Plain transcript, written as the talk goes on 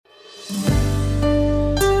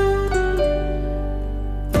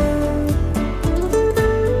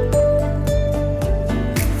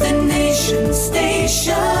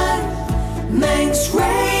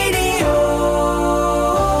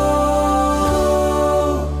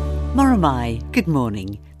Maramai, good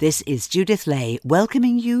morning. This is Judith Lay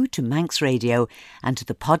welcoming you to Manx Radio and to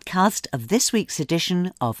the podcast of this week's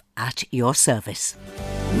edition of At Your Service.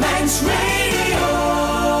 Manx Radio!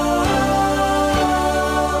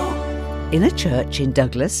 In a church in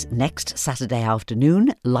Douglas next Saturday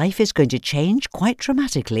afternoon, life is going to change quite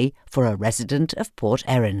dramatically for a resident of Port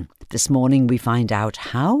Erin. This morning we find out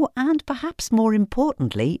how and perhaps more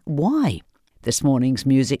importantly, why. This morning's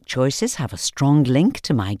music choices have a strong link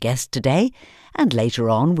to my guest today, and later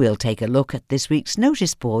on we'll take a look at this week's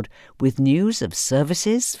notice board with news of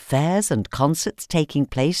services, fairs and concerts taking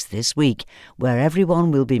place this week, where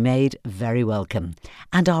everyone will be made very welcome.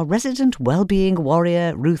 And our resident wellbeing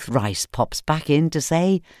warrior Ruth Rice pops back in to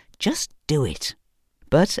say, just do it.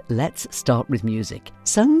 But let's start with music.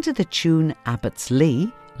 Sung to the tune Abbots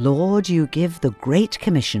Lee, Lord, you give the Great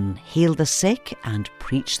Commission, heal the sick and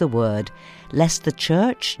preach the word, lest the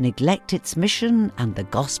church neglect its mission and the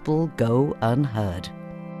gospel go unheard.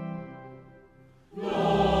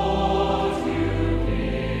 Lord, you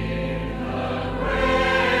give the Great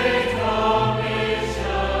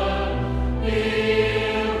Commission,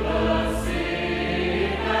 heal the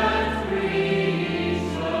sick and preach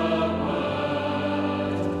the word,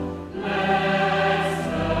 lest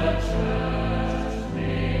the church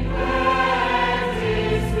neglect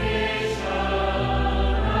its mission and the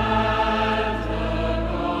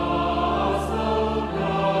gospel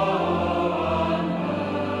go unheard.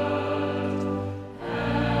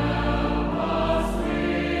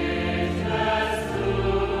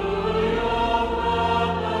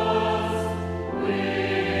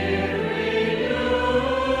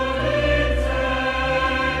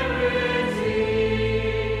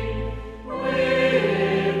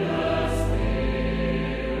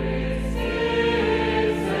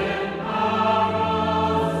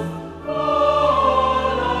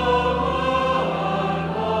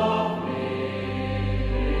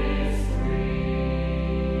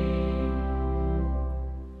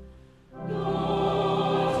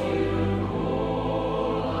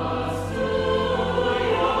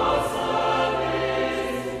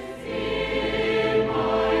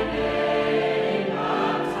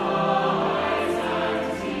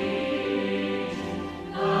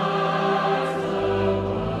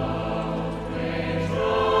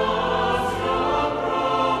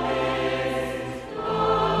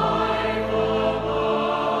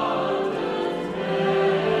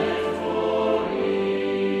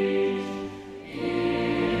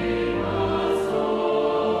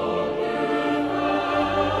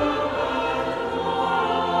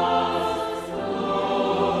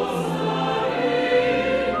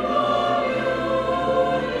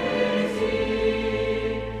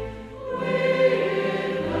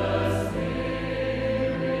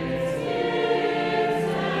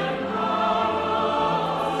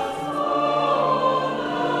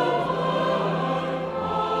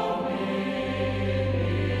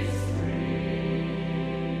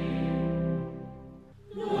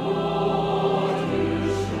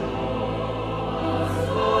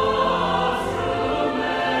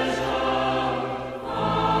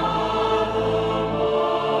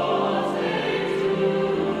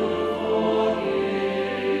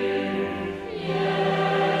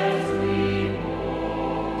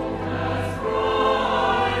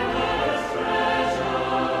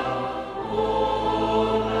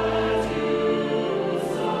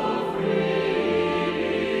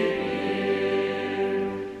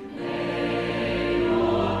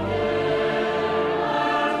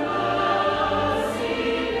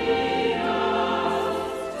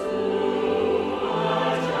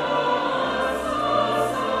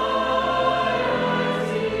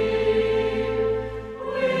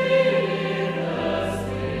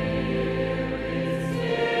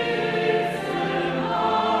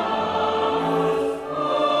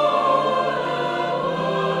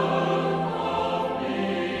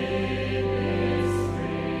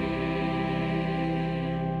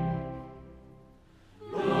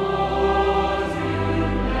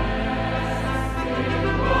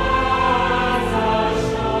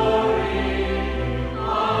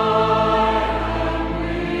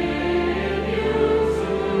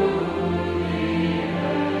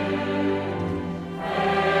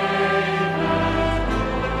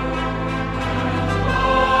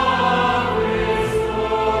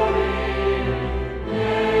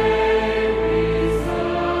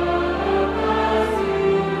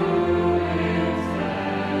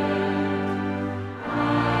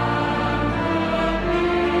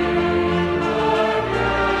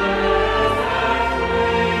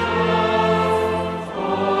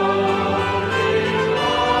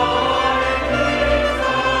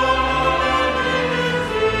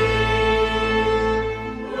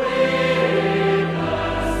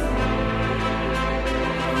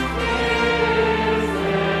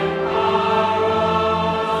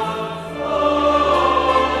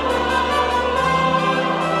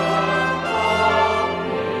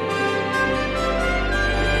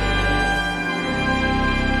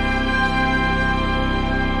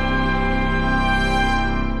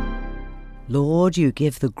 Lord, you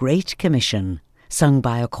give the Great Commission, sung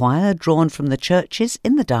by a choir drawn from the churches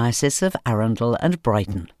in the Diocese of Arundel and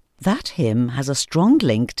Brighton. That hymn has a strong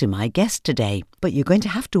link to my guest today, but you're going to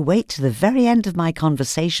have to wait to the very end of my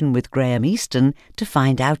conversation with Graham Easton to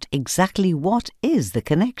find out exactly what is the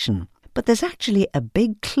connection. But there's actually a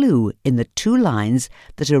big clue in the 2 lines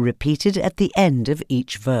that are repeated at the end of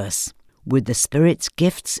each verse. Would the Spirit's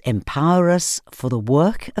gifts empower us for the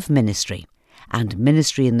work of ministry? And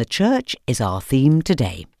ministry in the church is our theme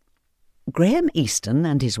today. Graham Easton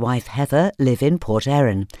and his wife Heather live in Port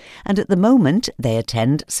Erin, and at the moment they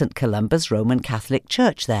attend St Columba's Roman Catholic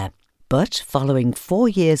Church there. But following 4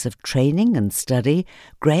 years of training and study,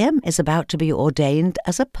 Graham is about to be ordained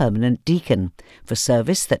as a permanent deacon for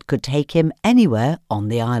service that could take him anywhere on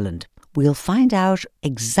the island. We'll find out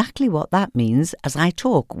exactly what that means as I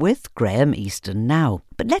talk with Graham Easton now.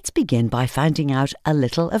 But let's begin by finding out a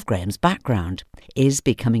little of Graham's background. Is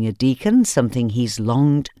becoming a deacon something he's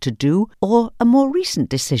longed to do, or a more recent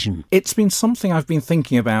decision? It's been something I've been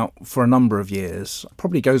thinking about for a number of years.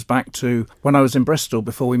 Probably goes back to when I was in Bristol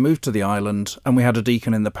before we moved to the island, and we had a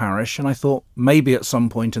deacon in the parish, and I thought maybe at some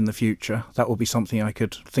point in the future that would be something I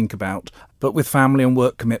could think about. But with family and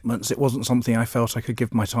work commitments, it wasn't something I felt I could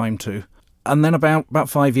give my time to. And then about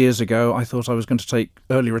 5 years ago, I thought I was going to take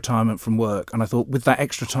early retirement from work, and I thought with that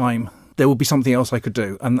extra time, there would be something else I could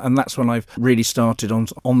do. And that's when I've really started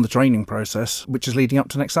on the training process, which is leading up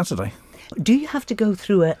to next Saturday. Do you have to go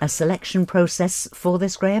through a selection process for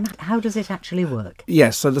this, Graham? How does it actually work?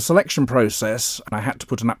 Yes, so the selection process, I had to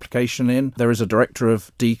put an application in. There is a director of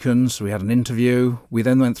deacons. We had an interview. We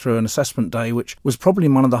then went through an assessment day, which was probably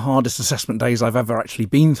one of the hardest assessment days I've ever actually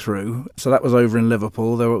been through. So that was over in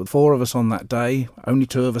Liverpool. There were 4 of us on that day. Only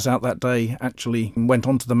 2 of us out that day actually went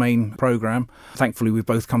on to the main programme. Thankfully, we've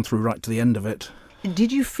both come through right to the end of it.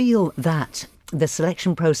 Did you feel that the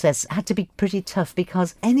selection process had to be pretty tough,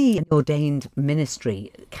 because any ordained ministry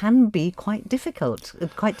can be quite difficult,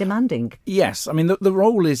 quite demanding? Yes, I mean, the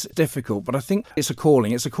role is difficult, but I think it's a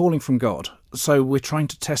calling. It's a calling from God. So we're trying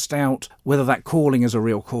to test out whether that calling is a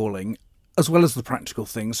real calling, as well as the practical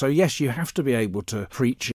things. So yes, you have to be able to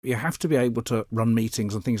preach, you have to be able to run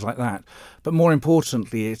meetings and things like that. But more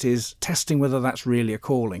importantly, it is testing whether that's really a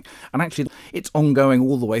calling. And actually, it's ongoing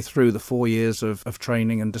all the way through the 4 years of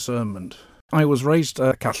training and discernment. I was raised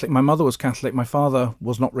Catholic. My mother was Catholic. My father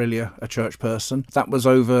was not really a church person. That was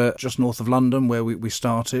over just north of London where we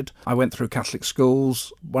started. I went through Catholic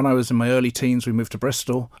schools. When I was in my early teens, we moved to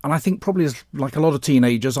Bristol. And I think probably like a lot of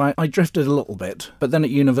teenagers, I drifted a little bit. But then at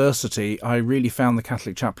university, I really found the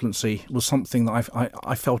Catholic chaplaincy was something that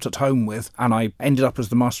I felt at home with. And I ended up as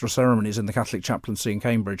the Master of Ceremonies in the Catholic chaplaincy in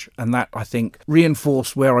Cambridge. And that, I think,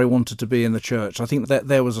 reinforced where I wanted to be in the church. I think that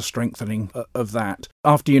there was a strengthening of that.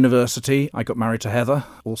 After university, I got married to Heather,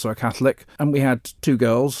 also a Catholic, and we had 2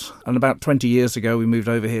 girls. And about 20 years ago, we moved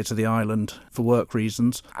over here to the island for work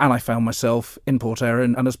reasons. And I found myself in Port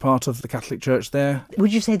Erin and as part of the Catholic Church there.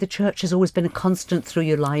 Would you say the church has always been a constant through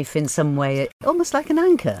your life in some way, almost like an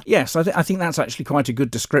anchor? Yes, I think that's actually quite a good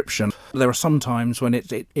description. There are some times when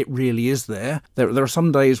it really is there. There are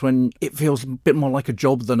some days when it feels a bit more like a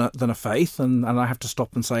job than a faith, and I have to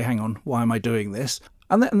stop and say, hang on, why am I doing this?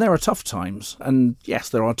 And there are tough times. And yes,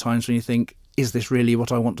 there are times when you think, is this really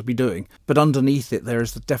what I want to be doing? But underneath it, there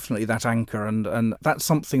is definitely that anchor. And that's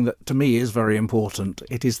something that to me is very important.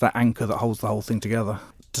 It is that anchor that holds the whole thing together.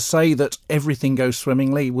 To say that everything goes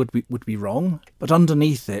swimmingly would be wrong. But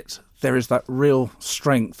underneath it, there is that real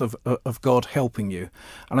strength of God helping you.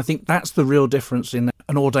 And I think that's the real difference in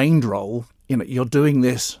an ordained role. You know, you're doing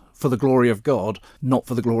this for the glory of God, not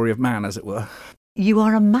for the glory of man, as it were. You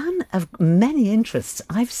are a man of many interests.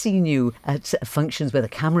 I've seen you at functions with a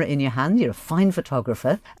camera in your hand. You're a fine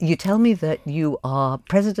photographer. You tell me that you are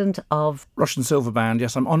president of Russian Silver Band.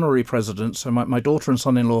 Yes, I'm honorary president. So my daughter and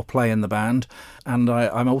son-in-law play in the band. And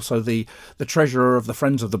I'm also the treasurer of the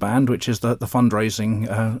Friends of the Band, which is the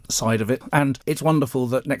fundraising side of it. And it's wonderful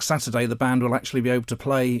that next Saturday the band will actually be able to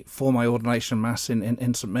play for my ordination mass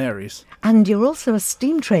in St Mary's. And you're also a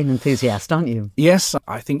steam train enthusiast, aren't you? Yes,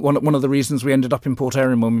 I think one of the reasons we ended up in Port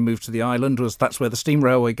Erin when we moved to the island was that's where the steam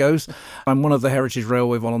railway goes. I'm one of the Heritage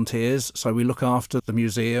Railway volunteers, so we look after the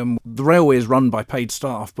museum. The railway is run by paid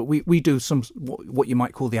staff, but we do some what you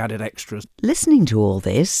might call the added extras. Listening to all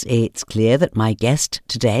this, it's clear that my guest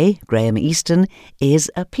today, Graham Easton, is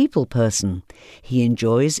a people person. He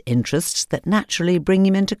enjoys interests that naturally bring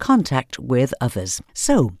him into contact with others.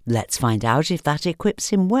 So let's find out if that equips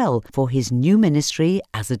him well for his new ministry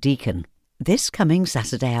as a deacon. This coming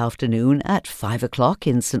Saturday afternoon at 5 o'clock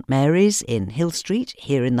in St Mary's in Hill Street,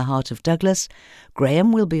 here in the heart of Douglas,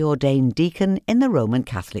 Graham will be ordained deacon in the Roman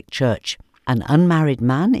Catholic Church. An unmarried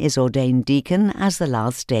man is ordained deacon as the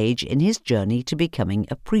last stage in his journey to becoming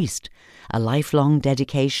a priest, a lifelong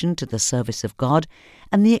dedication to the service of God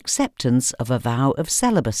and the acceptance of a vow of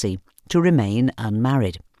celibacy to remain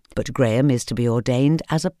unmarried. But Graham is to be ordained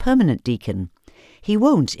as a permanent deacon. He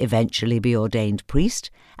won't eventually be ordained priest,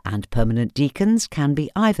 and permanent deacons can be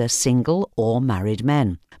either single or married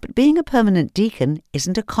men. But being a permanent deacon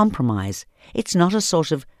isn't a compromise. It's not a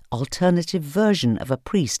sort of alternative version of a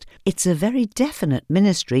priest. It's a very definite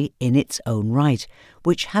ministry in its own right,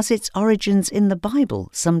 which has its origins in the Bible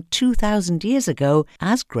some 2,000 years ago,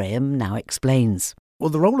 as Graham now explains. Well,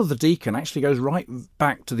 the role of the deacon actually goes right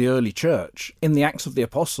back to the early church. In the Acts of the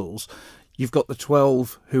Apostles, you've got the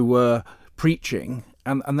 12 who were preaching,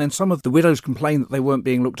 and then some of the widows complained that they weren't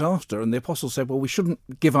being looked after, and the apostles said, well, we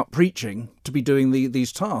shouldn't give up preaching to be doing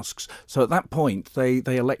these tasks. So at that point, they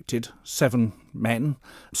elected 7 men,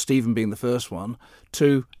 Stephen being the first one,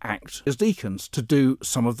 to act as deacons, to do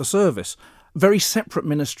some of the service. Very separate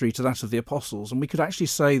ministry to that of the apostles, and we could actually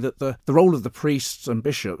say that the role of the priests and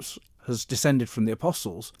bishops has descended from the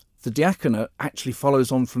apostles. The diaconate actually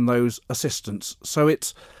follows on from those assistants. So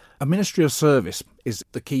it's a ministry of service is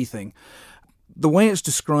the key thing. The way it's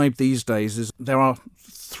described these days is there are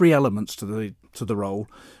 3 elements to the role,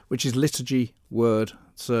 which is liturgy, word,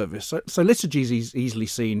 service. So liturgy is easily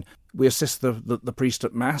seen. We assist the priest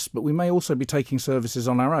at Mass, but we may also be taking services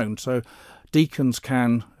on our own. So deacons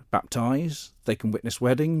can baptise, they can witness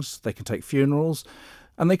weddings, they can take funerals,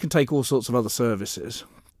 and they can take all sorts of other services.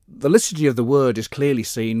 The liturgy of the word is clearly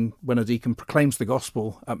seen when a deacon proclaims the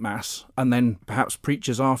gospel at Mass and then perhaps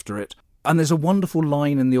preaches after it. And there's a wonderful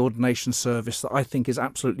line in the ordination service that I think is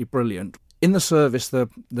absolutely brilliant. In the service, the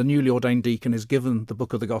newly ordained deacon is given the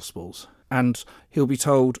book of the Gospels, and he'll be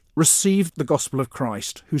told, receive the gospel of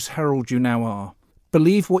Christ, whose herald you now are.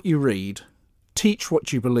 Believe what you read, teach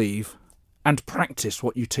what you believe, and practice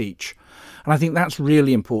what you teach. And I think that's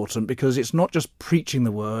really important, because it's not just preaching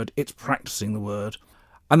the word, it's practicing the word.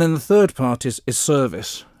 And then the third part is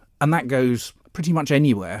service, and that goes pretty much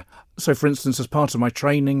anywhere. So, for instance, as part of my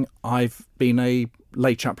training, I've been a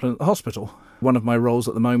lay chaplain at the hospital. One of my roles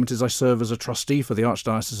at the moment is I serve as a trustee for the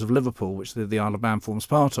Archdiocese of Liverpool, which the Isle of Man forms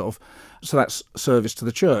part of. So that's service to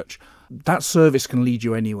the church. That service can lead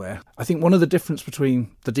you anywhere. I think one of the difference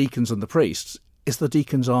between the deacons and the priests is the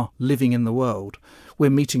deacons are living in the world. We're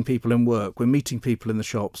meeting people in work, we're meeting people in the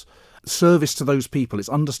shops. Service to those people, it's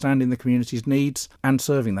understanding the community's needs and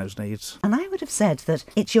serving those needs. And I would have said that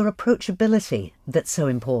it's your approachability that's so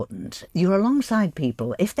important. You're alongside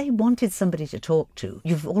people. If they wanted somebody to talk to,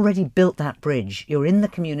 you've already built that bridge. You're in the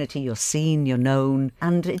community, you're seen, you're known,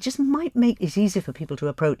 and it just might make it easier for people to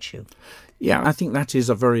approach you. Yeah, I think that is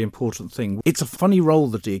a very important thing. It's a funny role,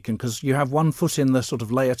 the deacon, because you have one foot in the sort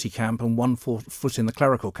of laity camp and one foot in the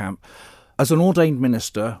clerical camp. As an ordained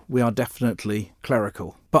minister, we are definitely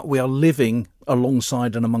clerical, but we are living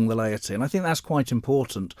alongside and among the laity, and I think that's quite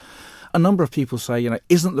important. A number of people say,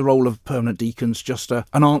 isn't the role of permanent deacons just an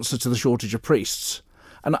answer to the shortage of priests?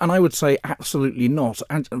 And I would say absolutely not,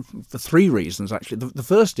 and for 3 reasons, actually. The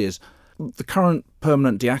first is the current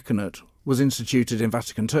permanent diaconate was instituted in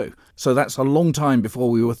Vatican II, so that's a long time before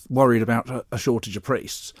we were worried about a shortage of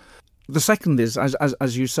priests. The second is,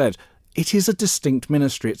 as you said, it is a distinct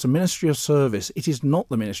ministry. It's a ministry of service. It is not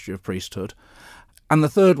the ministry of priesthood. And the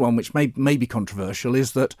third one, which may be controversial,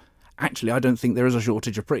 is that actually I don't think there is a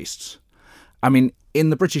shortage of priests. I mean, in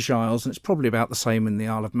the British Isles, and it's probably about the same in the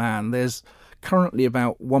Isle of Man, there's currently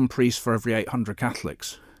about 1 priest for every 800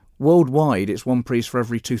 Catholics. Worldwide, it's 1 priest for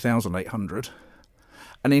every 2,800.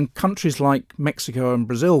 And in countries like Mexico and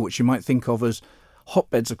Brazil, which you might think of as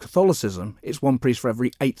hotbeds of Catholicism, it's 1 priest for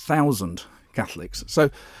every 8,000 Catholics. So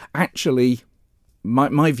actually,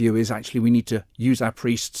 my view is actually we need to use our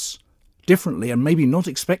priests differently and maybe not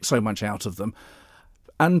expect so much out of them.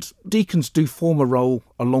 And deacons do form a role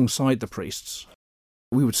alongside the priests.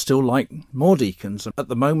 We would still like more deacons. At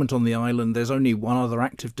the moment on the island, there's only 1 other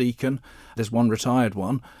active deacon. There's 1 retired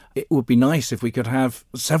one. It would be nice if we could have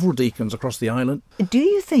several deacons across the island. Do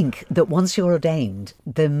you think that once you're ordained,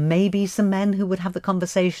 there may be some men who would have the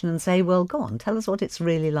conversation and say, well, go on, tell us what it's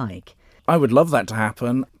really like? I would love that to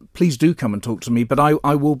happen. Please do come and talk to me, but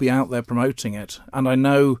I will be out there promoting it. And I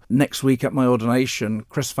know next week at my ordination,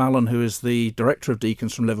 Chris Fallon, who is the Director of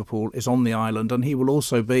Deacons from Liverpool, is on the island, and he will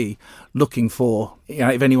also be looking for,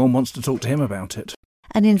 if anyone wants to talk to him about it.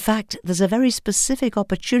 And in fact, there's a very specific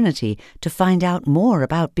opportunity to find out more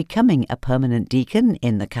about becoming a permanent deacon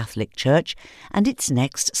in the Catholic Church, and it's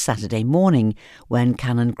next Saturday morning, when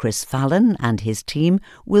Canon Chris Fallon and his team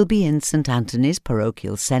will be in St Anthony's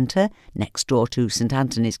Parochial Centre, next door to St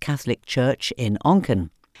Anthony's Catholic Church in Onken.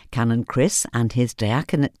 Canon Chris and his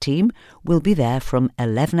diaconate team will be there from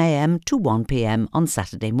 11 a.m. to 1 p.m. on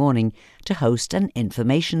Saturday morning to host an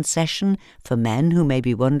information session for men who may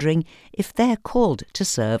be wondering if they're called to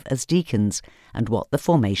serve as deacons and what the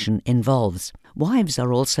formation involves. Wives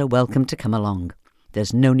are also welcome to come along.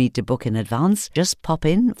 There's no need to book in advance, just pop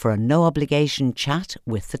in for a no-obligation chat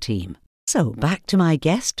with the team. So back to my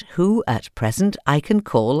guest, who at present I can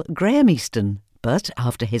call Graham Easton. But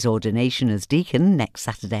after his ordination as deacon next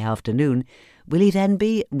Saturday afternoon, will he then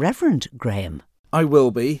be Reverend Graham? I will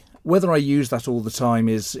be. Whether I use that all the time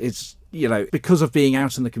is because of being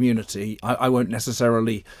out in the community, I won't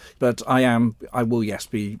necessarily, but I will, yes,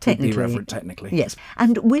 be Reverend technically. Yes.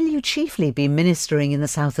 And will you chiefly be ministering in the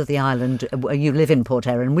south of the island? You live in Port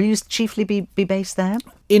Erin. Will you chiefly be based there?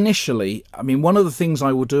 Initially, one of the things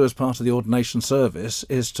I will do as part of the ordination service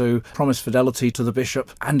is to promise fidelity to the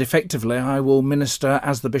bishop, and effectively I will minister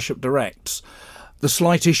as the bishop directs. The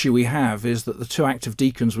slight issue we have is that the 2 active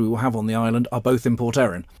deacons we will have on the island are both in Port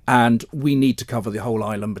Erin, and we need to cover the whole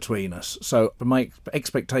island between us. So my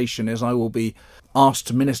expectation is I will be asked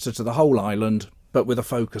to minister to the whole island, but with a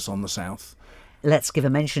focus on the south. Let's give a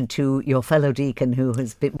mention to your fellow deacon who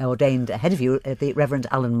has been ordained ahead of you, the Reverend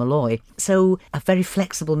Alan Malloy. So a very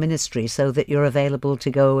flexible ministry so that you're available to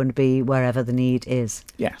go and be wherever the need is.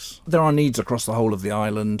 Yes, there are needs across the whole of the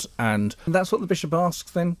island, and that's what the bishop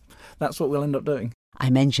asks then. That's what we'll end up doing. I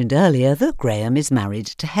mentioned earlier that Graham is married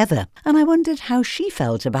to Heather, and I wondered how she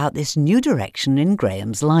felt about this new direction in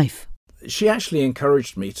Graham's life. She actually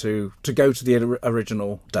encouraged me to go to the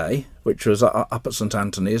original day, which was up at St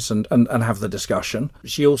Anthony's, and have the discussion.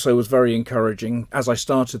 She also was very encouraging as I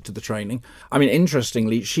started to the training.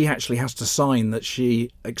 Interestingly, she actually has to sign that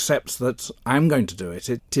she accepts that I'm going to do it.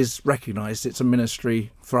 It is recognised it's a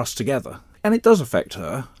ministry for us together. And it does affect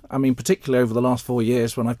her. Particularly over the last 4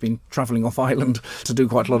 years when I've been travelling off island to do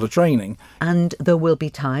quite a lot of training. And there will be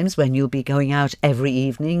times when you'll be going out every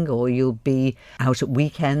evening or you'll be out at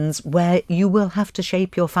weekends where you will have to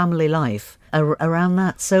shape your family life around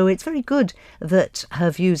that. So it's very good that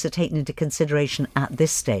her views are taken into consideration at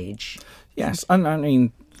this stage. Yes, and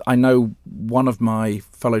I know one of my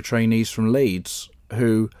fellow trainees from Leeds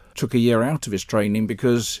who took a year out of his training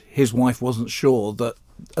because his wife wasn't sure that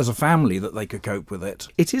as a family that they could cope with it.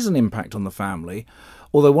 It is an impact on the family,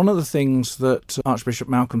 although one of the things that Archbishop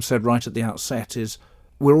Malcolm said right at the outset is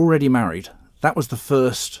we're already married. That was the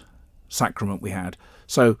first sacrament we had.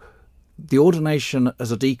 So the ordination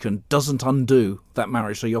as a deacon doesn't undo that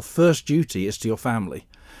marriage. So your first duty is to your family.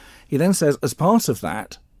 He then says as part of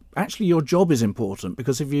that, actually your job is important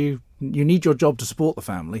because if you need your job to support the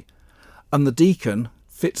family, and the deacon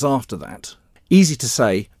fits after that. Easy to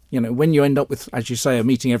say, when you end up with, as you say, a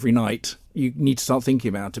meeting every night, you need to start thinking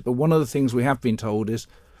about it. But one of the things we have been told is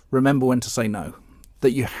remember when to say no.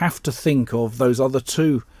 That you have to think of those other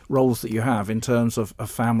 2 roles that you have in terms of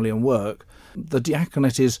family and work. The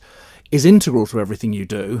diaconate is integral to everything you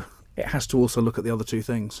do. It has to also look at the other 2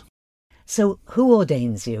 things. So who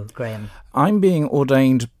ordains you, Graham? I'm being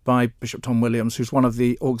ordained by Bishop Tom Williams, who's one of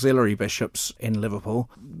the auxiliary bishops in Liverpool.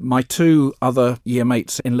 My 2 other year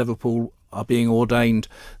mates in Liverpool are being ordained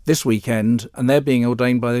this weekend, and they're being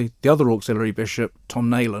ordained by the other auxiliary bishop, Tom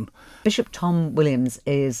Nayland. Bishop Tom Williams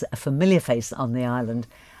is a familiar face on the island,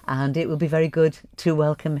 and it will be very good to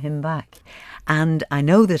welcome him back. And I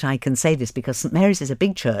know that I can say this because St Mary's is a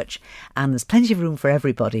big church and there's plenty of room for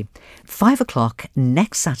everybody. 5 o'clock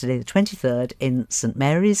next Saturday the 23rd in St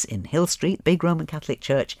Mary's in Hill Street, big Roman Catholic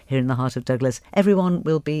church here in the heart of Douglas. Everyone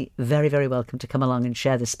will be very, very welcome to come along and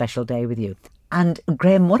share this special day with you. And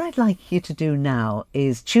Graham, what I'd like you to do now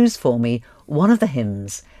is choose for me one of the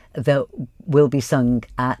hymns that will be sung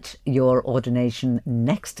at your ordination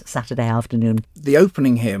next Saturday afternoon. The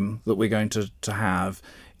opening hymn that we're going to have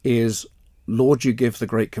is Lord, You Give the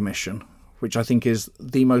Great Commission, which I think is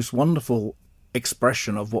the most wonderful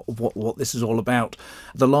expression of what this is all about.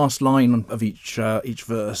 The last line of each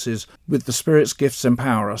verse is, with the Spirit's gifts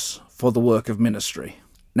empower us for the work of ministry.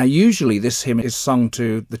 Now, usually this hymn is sung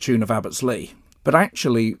to the tune of Abbots Leigh, but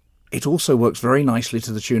actually it also works very nicely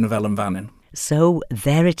to the tune of Ellen Vannin. So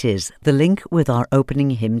there it is, the link with our opening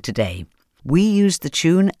hymn today. We use the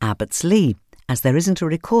tune Abbots Leigh, as there isn't a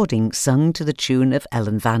recording sung to the tune of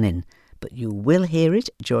Ellen Vannin, but you will hear it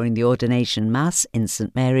during the ordination Mass in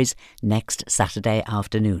St Mary's next Saturday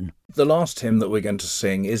afternoon. The last hymn that we're going to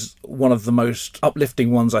sing is one of the most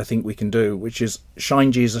uplifting ones I think we can do, which is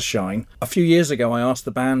Shine Jesus Shine. A few years ago I asked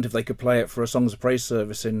the band if they could play it for a Songs of Praise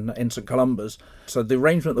service in St Columba's. So the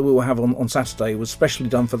arrangement that we will have on Saturday was specially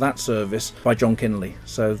done for that service by John Kinley.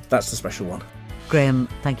 So that's the special one. Graham,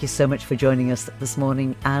 thank you so much for joining us this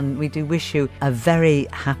morning, and we do wish you a very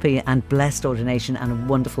happy and blessed ordination and a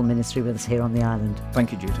wonderful ministry with us here on the island.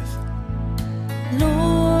 Thank you, Judith.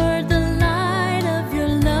 Lord, the light of your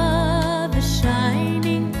love is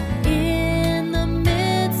shining in the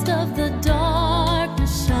midst of the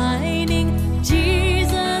darkness shining.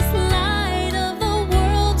 Jesus, light of the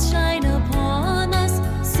world, shine upon us.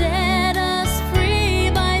 Set us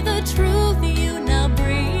free by the truth you now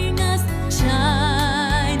bring us.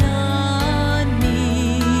 Shine on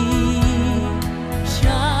me.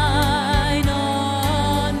 Shine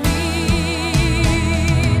on me.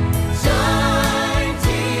 Shine,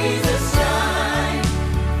 Jesus, shine.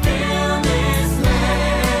 Fill this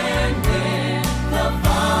land with the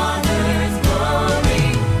Father's glory.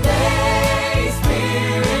 Blaze,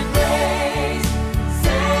 Spirit, blaze.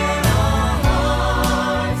 Set our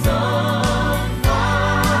hearts on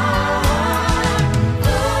fire.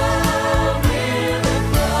 The river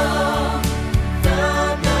flow.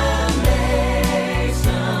 Flood the nations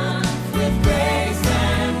with grace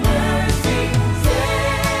and mercy.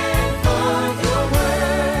 Send forth your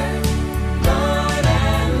word, Lord,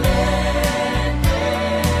 and let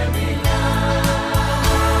there be light.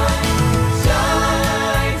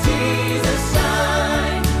 Shine, Jesus,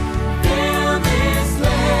 shine. Fill this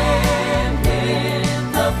land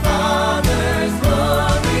with the Father's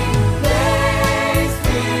glory. Blaze,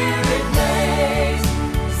 Spirit, blaze.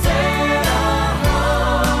 Set our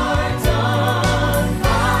hearts on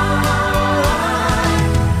fire.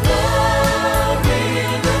 The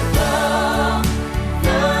river flow.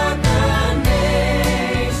 Flood the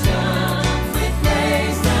nations with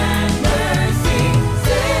grace and mercy.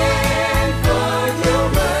 Send forth your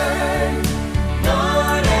word,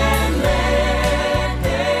 Lord, and let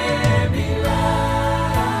there be light.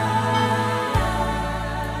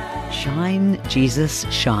 Shine, Jesus,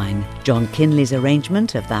 shine. John Kinley's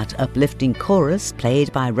arrangement of that uplifting chorus,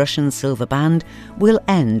 played by Russian Silver Band, will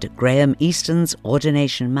end Graham Easton's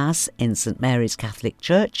ordination mass in St Mary's Catholic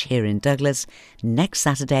Church here in Douglas next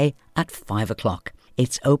Saturday at 5 o'clock.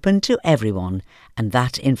 It's open to everyone, and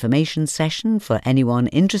that information session for anyone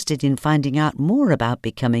interested in finding out more about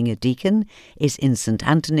becoming a deacon is in St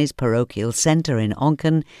Anthony's Parochial Centre in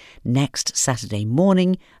Onchan next Saturday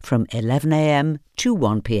morning from 11 a.m. to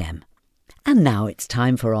 1 p.m. And now it's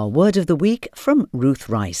time for our Word of the Week from Ruth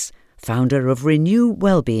Rice, founder of Renew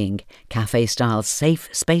Wellbeing, cafe-style safe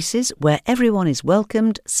spaces where everyone is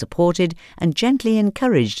welcomed, supported and gently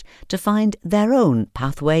encouraged to find their own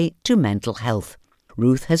pathway to mental health.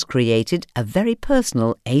 Ruth has created a very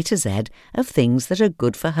personal A to Z of things that are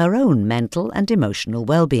good for her own mental and emotional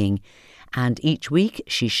well-being. And each week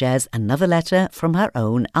she shares another letter from her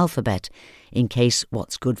own alphabet, in case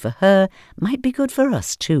what's good for her might be good for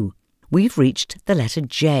us too. We've reached the letter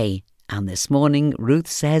J, and this morning Ruth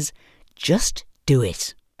says, just do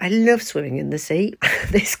it. I love swimming in the sea.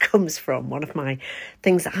 This comes from one of my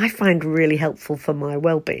things that I find really helpful for my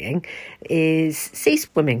well-being is sea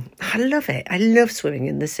swimming. I love it. I love swimming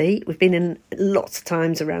in the sea. We've been in lots of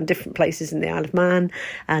times around different places in the Isle of Man,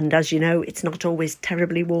 and as you know, it's not always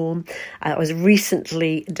terribly warm. I was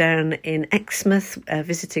recently down in Exmouth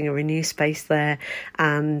visiting a Renew space there,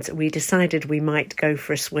 and we decided we might go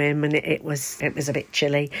for a swim, and it was a bit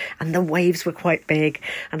chilly, and the waves were quite big,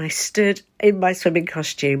 and I stood in my swimming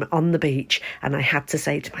costume on the beach, and I had to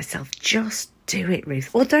say to myself, just do it, Ruth,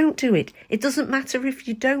 or don't do it. It doesn't matter if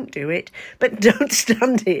you don't do it, but don't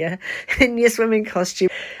stand here in your swimming costume.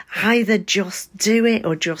 Either just do it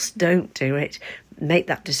or just don't do it. Make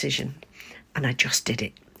that decision. And I just did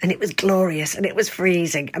it. And it was glorious, and it was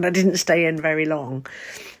freezing, and I didn't stay in very long.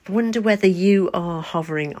 I wonder whether you are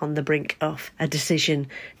hovering on the brink of a decision,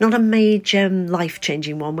 not a major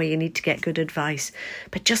life-changing one where you need to get good advice,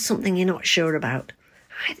 but just something you're not sure about.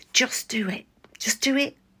 Either just do it,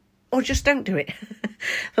 or just don't do it.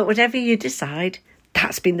 But whatever you decide,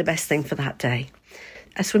 that's been the best thing for that day.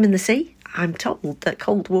 I swim in the sea. I'm told that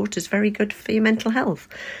cold water is very good for your mental health,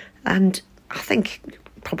 and I think it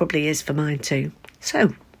probably is for mine too.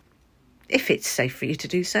 So, if it's safe for you to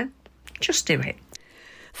do so, just do it.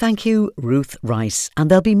 Thank you, Ruth Rice,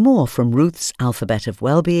 and there'll be more from Ruth's Alphabet of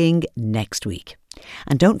Wellbeing next week.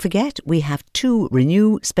 And don't forget, we have 2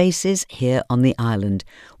 Renew spaces here on the island.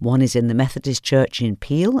 One is in the Methodist Church in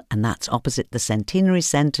Peel, and that's opposite the Centenary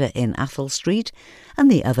Centre in Athol Street, and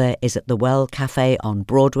the other is at the Well Cafe on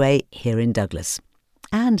Broadway here in Douglas.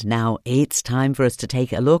 And now it's time for us to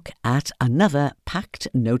take a look at another packed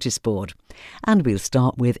notice board. And we'll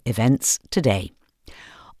start with events today.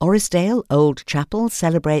 Orrisdale Old Chapel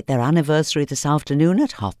celebrate their anniversary this afternoon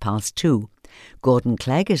at 2:30. Gordon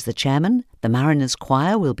Clegg is the chairman, The Mariners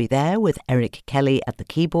Choir will be there with Eric Kelly at the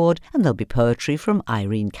keyboard, and there'll be poetry from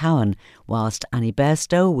Irene Cowan, whilst Annie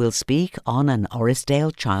Bairstow will speak on an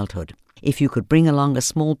Orrisdale childhood. If you could bring along a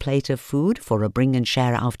small plate of food for a bring and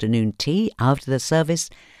share afternoon tea after the service,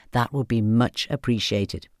 that would be much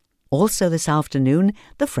appreciated. Also this afternoon,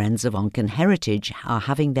 the Friends of Onken Heritage are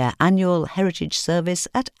having their annual heritage service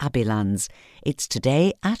at Abbeylands. It's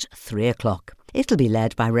today at 3 o'clock. It'll be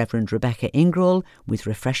led by Reverend Rebecca Ingrall, with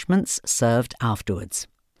refreshments served afterwards.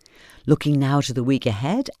 Looking now to the week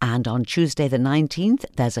ahead, and on Tuesday the 19th,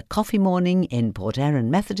 there's a coffee morning in Port Erin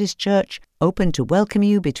Methodist Church, open to welcome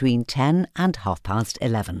you between 10 and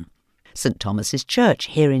 11:30. St Thomas's Church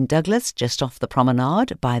here in Douglas, just off the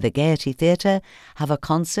promenade by the Gaiety Theatre, have a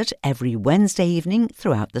concert every Wednesday evening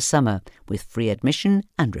throughout the summer, with free admission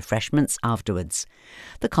and refreshments afterwards.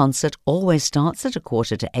 The concert always starts at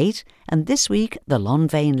 7:45, and this week the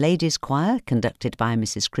Lonvain Ladies Choir, conducted by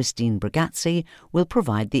Mrs Christine Bragazzi, will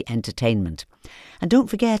provide the entertainment. And don't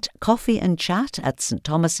forget coffee and chat at St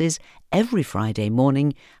Thomas's every Friday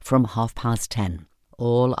morning from 10:30.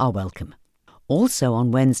 All are welcome. Also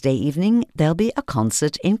on Wednesday evening, there'll be a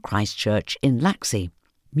concert in Christchurch in Laxey.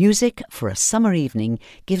 Music for a summer evening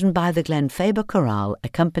given by the Glen Faber Chorale,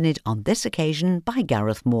 accompanied on this occasion by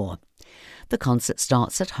Gareth Moore. The concert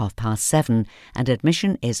starts at 7:30 and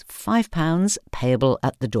admission is £5 payable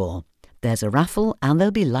at the door. There's a raffle and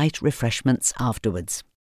there'll be light refreshments afterwards.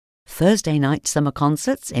 Thursday night summer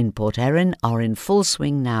concerts in Port Erin are in full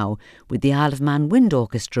swing now, with the Isle of Man Wind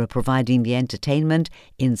Orchestra providing the entertainment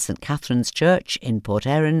in St Catherine's Church in Port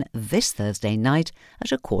Erin this Thursday night at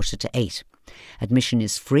 7:45. Admission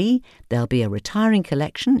is free, there'll be a retiring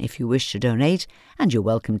collection if you wish to donate, and you're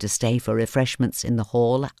welcome to stay for refreshments in the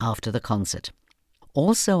hall after the concert.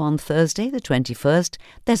 Also on Thursday the 21st,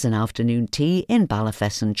 there's an afternoon tea in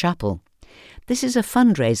Ballafesson Chapel. This is a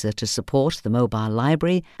fundraiser to support the mobile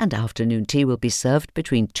library, and afternoon tea will be served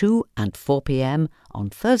between 2 and 4 p.m. on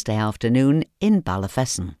Thursday afternoon in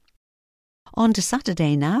Ballafesson. On to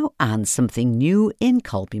Saturday now, and something new in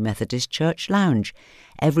Colby Methodist Church Lounge.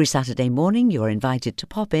 Every Saturday morning you are invited to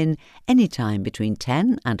pop in any time between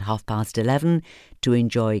 10 and 11:30 to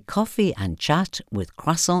enjoy coffee and chat with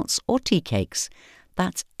croissants or tea cakes.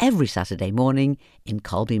 That's every Saturday morning in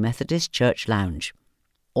Colby Methodist Church Lounge.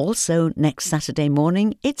 Also, next Saturday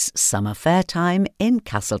morning, it's summer fair time in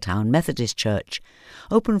Castletown Methodist Church.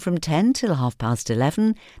 Open from 10 till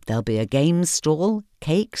 11:30, there'll be a games stall,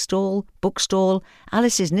 cake stall, book stall,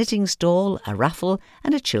 Alice's knitting stall, a raffle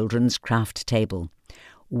and a children's craft table.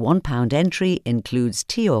 £1 entry includes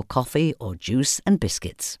tea or coffee or juice and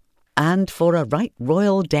biscuits. And for a right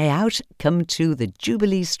royal day out, come to the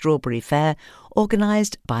Jubilee Strawberry Fair,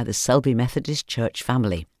 organised by the Selby Methodist Church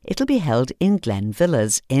family. It'll be held in Glen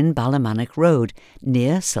Villas in Ballymanic Road,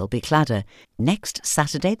 near Selby Cladder, next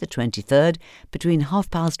Saturday the 23rd, between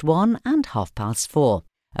 1:30 and 4:30.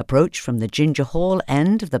 Approach from the Ginger Hall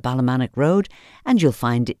end of the Ballymanic Road, and you'll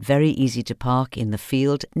find it very easy to park in the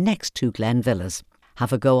field next to Glen Villas.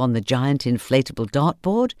 Have a go on the giant inflatable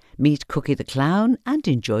dartboard, meet Cookie the Clown, and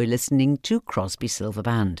enjoy listening to Crosby Silver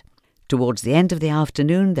Band. Towards the end of the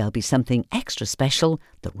afternoon, there'll be something extra special,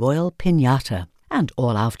 the Royal Piñata. And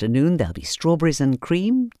all afternoon there'll be strawberries and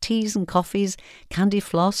cream, teas and coffees, candy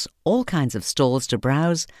floss, all kinds of stalls to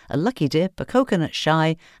browse, a lucky dip, a coconut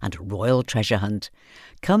shy, and a royal treasure hunt.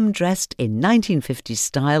 Come dressed in 1950s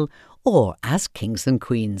style or as kings and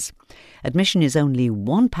queens. Admission is only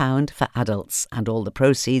 £1 for adults, and all the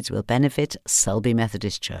proceeds will benefit Selby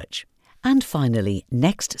Methodist Church. And finally,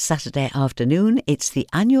 next Saturday afternoon, it's the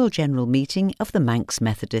annual general meeting of the Manx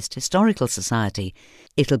Methodist Historical Society.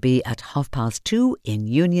 It'll be at 2:30 in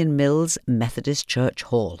Union Mills Methodist Church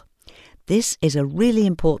Hall. This is a really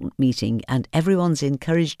important meeting, and everyone's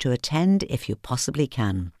encouraged to attend if you possibly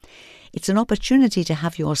can. It's an opportunity to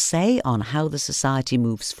have your say on how the society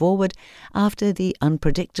moves forward after the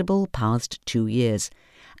unpredictable past 2 years,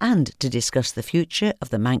 and to discuss the future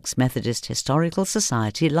of the Manx Methodist Historical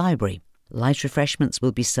Society Library. Light refreshments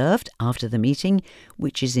will be served after the meeting,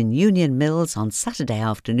 which is in Union Mills on Saturday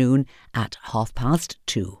afternoon at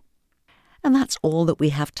 2:30. And that's all that we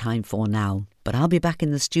have time for now, but I'll be back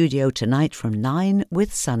in the studio tonight from 9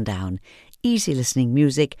 with Sundown. Easy listening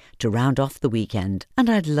music to round off the weekend, and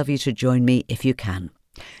I'd love you to join me if you can.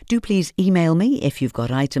 Do please email me if you've got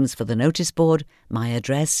items for the notice board. My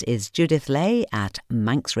address is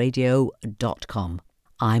judithlay@manxradio.com.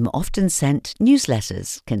 I'm often sent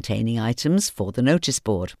newsletters containing items for the notice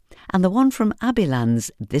board, and the one from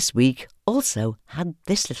Abbeylands this week also had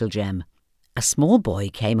this little gem. A small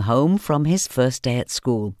boy came home from his first day at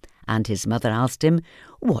school, and his mother asked him,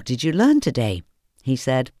 "What did you learn today?" He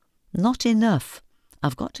said, Not enough.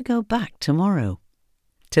 I've got to go back tomorrow.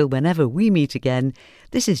 Till whenever we meet again,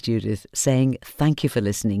 this is Judith saying thank you for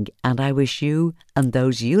listening, and I wish you and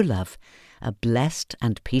those you love a blessed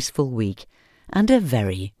and peaceful week and a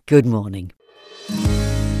very good morning.